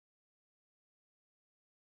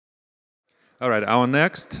All right, our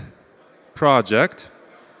next project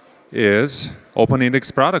is Open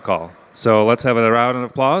Index Protocol. So let's have a round of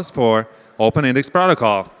applause for Open Index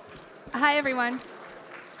Protocol. Hi, everyone.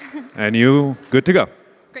 And you, good to go.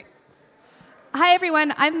 Great. Hi,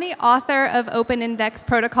 everyone. I'm the author of Open Index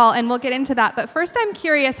Protocol, and we'll get into that. But first, I'm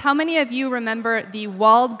curious, how many of you remember the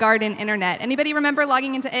walled garden internet? Anybody remember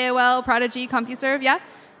logging into AOL, Prodigy, CompuServe? Yeah?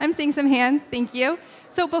 I'm seeing some hands. Thank you.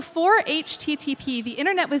 So before HTTP, the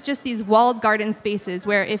internet was just these walled garden spaces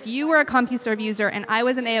where if you were a CompuServe user and I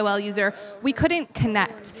was an AOL user, we couldn't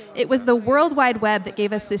connect. It was the World Wide Web that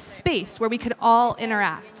gave us this space where we could all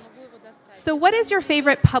interact. So what is your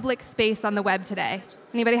favorite public space on the web today?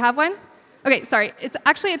 Anybody have one? Okay, sorry. It's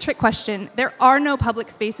actually a trick question. There are no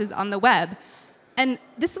public spaces on the web. And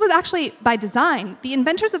this was actually by design. The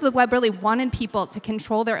inventors of the web really wanted people to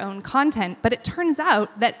control their own content, but it turns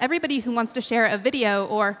out that everybody who wants to share a video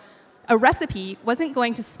or a recipe wasn't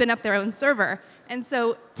going to spin up their own server. And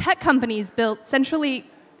so tech companies built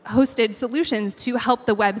centrally hosted solutions to help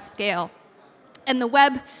the web scale. And the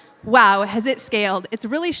web, wow, has it scaled. It's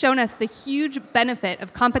really shown us the huge benefit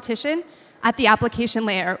of competition at the application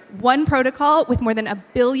layer. One protocol with more than 1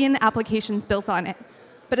 billion applications built on it.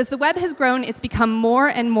 But as the web has grown, it's become more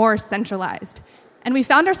and more centralized. And we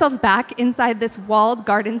found ourselves back inside this walled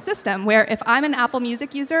garden system where if I'm an Apple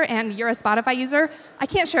Music user and you're a Spotify user, I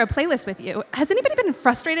can't share a playlist with you. Has anybody been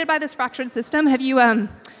frustrated by this fractured system? Have you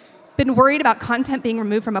been worried about content being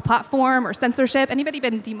removed from a platform or censorship? Anybody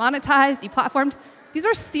been demonetized, deplatformed? These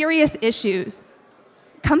are serious issues.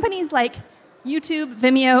 Companies like YouTube,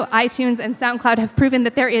 Vimeo, iTunes, and SoundCloud have proven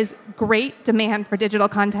that there is great demand for digital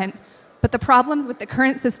content. But the problems with the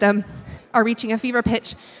current system are reaching a fever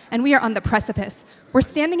pitch, and we are on the precipice. We're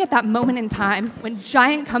standing at that moment in time when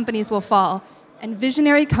giant companies will fall and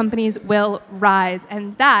visionary companies will rise,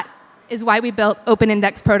 and that is why we built Open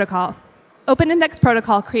Index Protocol. Open Index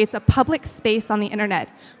Protocol creates a public space on the internet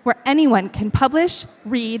where anyone can publish,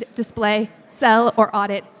 read, display, sell, or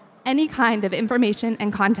audit any kind of information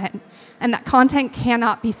and content, and that content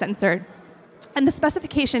cannot be censored. And the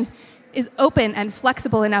specification is open and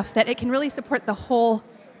flexible enough that it can really support the whole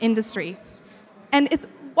industry. And it's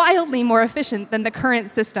wildly more efficient than the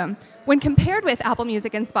current system. When compared with Apple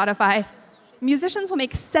Music and Spotify, musicians will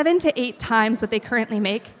make 7 to 8 times what they currently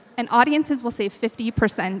make, and audiences will save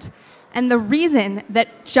 50%. And the reason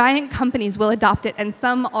that giant companies will adopt it, and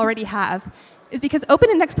some already have, is because Open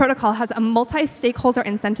Index Protocol has a multi-stakeholder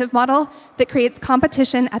incentive model that creates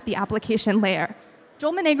competition at the application layer.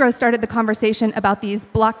 Joel Monegro started the conversation about these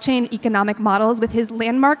blockchain economic models with his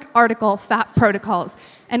landmark article, Fat Protocols.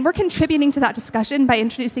 And we're contributing to that discussion by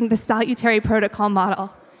introducing the salutary protocol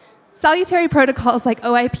model. Salutary protocols like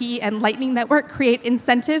OIP and Lightning Network create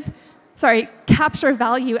capture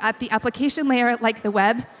value at the application layer like the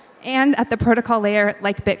web and at the protocol layer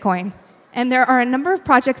like Bitcoin. And there are a number of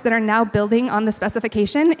projects that are now building on the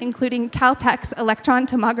specification, including Caltech's electron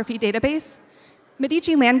tomography database.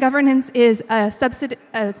 Medici Land Governance is a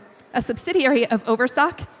subsidiary of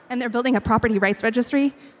Overstock, and they're building a property rights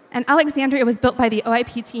registry. And Alexandria was built by the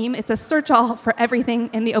OIP team. It's a search-all for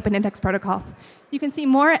everything in the Open Index Protocol. You can see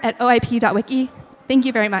more at oip.wiki. Thank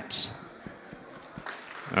you very much.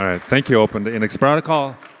 All right, thank you, Open Index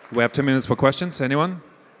Protocol. We have 2 minutes for questions. Anyone?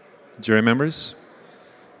 Jury members?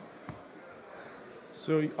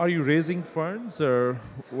 So are you raising funds, or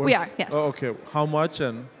what? We are, yes. Oh, okay. How much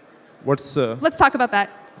and what's... Let's talk about that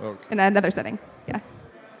okay. in another setting. Yeah.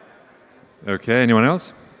 Okay, anyone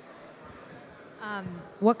else?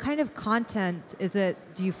 What kind of content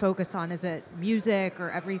do you focus on? Is it music or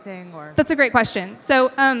everything? Or That's a great question. So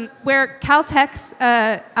where Caltech's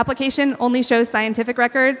application only shows scientific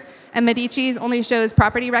records and Medici's only shows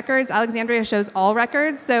property records, Alexandria shows all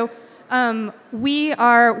records. So we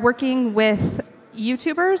are working with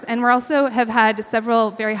YouTubers, and we also have had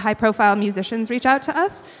several very high-profile musicians reach out to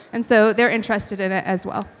us, and so they're interested in it as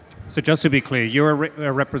well. So just to be clear, you're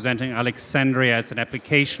representing Alexandria as an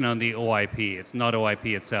application on the OIP. It's not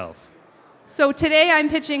OIP itself. So today I'm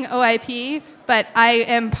pitching OIP, but I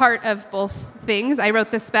am part of both things. I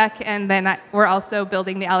wrote the spec, and then we're also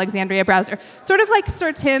building the Alexandria browser. Sort of like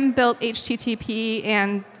Sir Tim built HTTP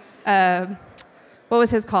and, what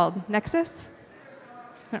was his called? Nexus?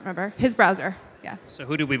 I don't remember. His browser, yeah. So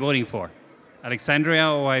who do we voting for? Alexandria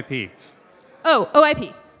or OIP? Oh,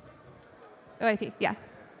 OIP. OIP, yeah.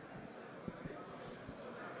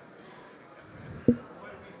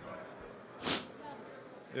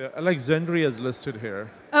 Yeah, Alexandria is listed here.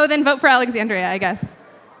 Oh, then vote for Alexandria, I guess.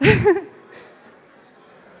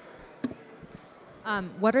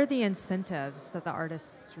 what are the incentives that the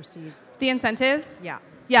artists receive? The incentives? Yeah.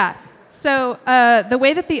 Yeah. So the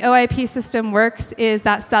way that the OIP system works is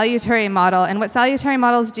that salutary model. And what salutary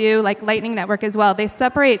models do, like Lightning Network as well, they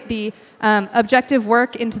separate the objective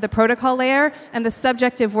work into the protocol layer and the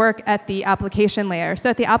subjective work at the application layer. So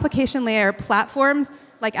at the application layer, platforms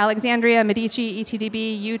like Alexandria, Medici,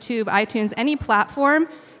 ETDB, YouTube, iTunes, any platform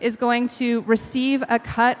is going to receive a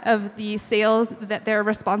cut of the sales that they're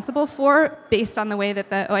responsible for based on the way that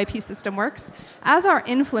the OIP system works, as are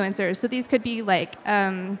influencers. So these could be like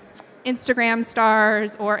Instagram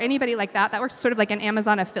stars or anybody like that. That works sort of like an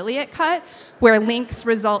Amazon affiliate cut, where links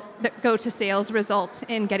that go to sales result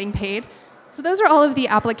in getting paid. So those are all of the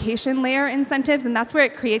application layer incentives, and that's where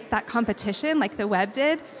it creates that competition like the web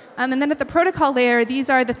did. And then at the protocol layer, these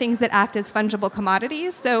are the things that act as fungible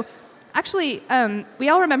commodities. So actually, we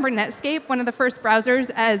all remember Netscape, one of the first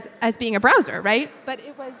browsers, as being a browser, right? But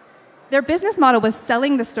their business model was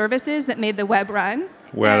selling the services that made the web run.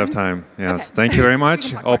 We're out of time. Yes. Okay. Thank you very much. We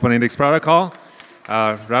can talk more. Open Index Protocol.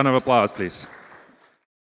 Round of applause, please.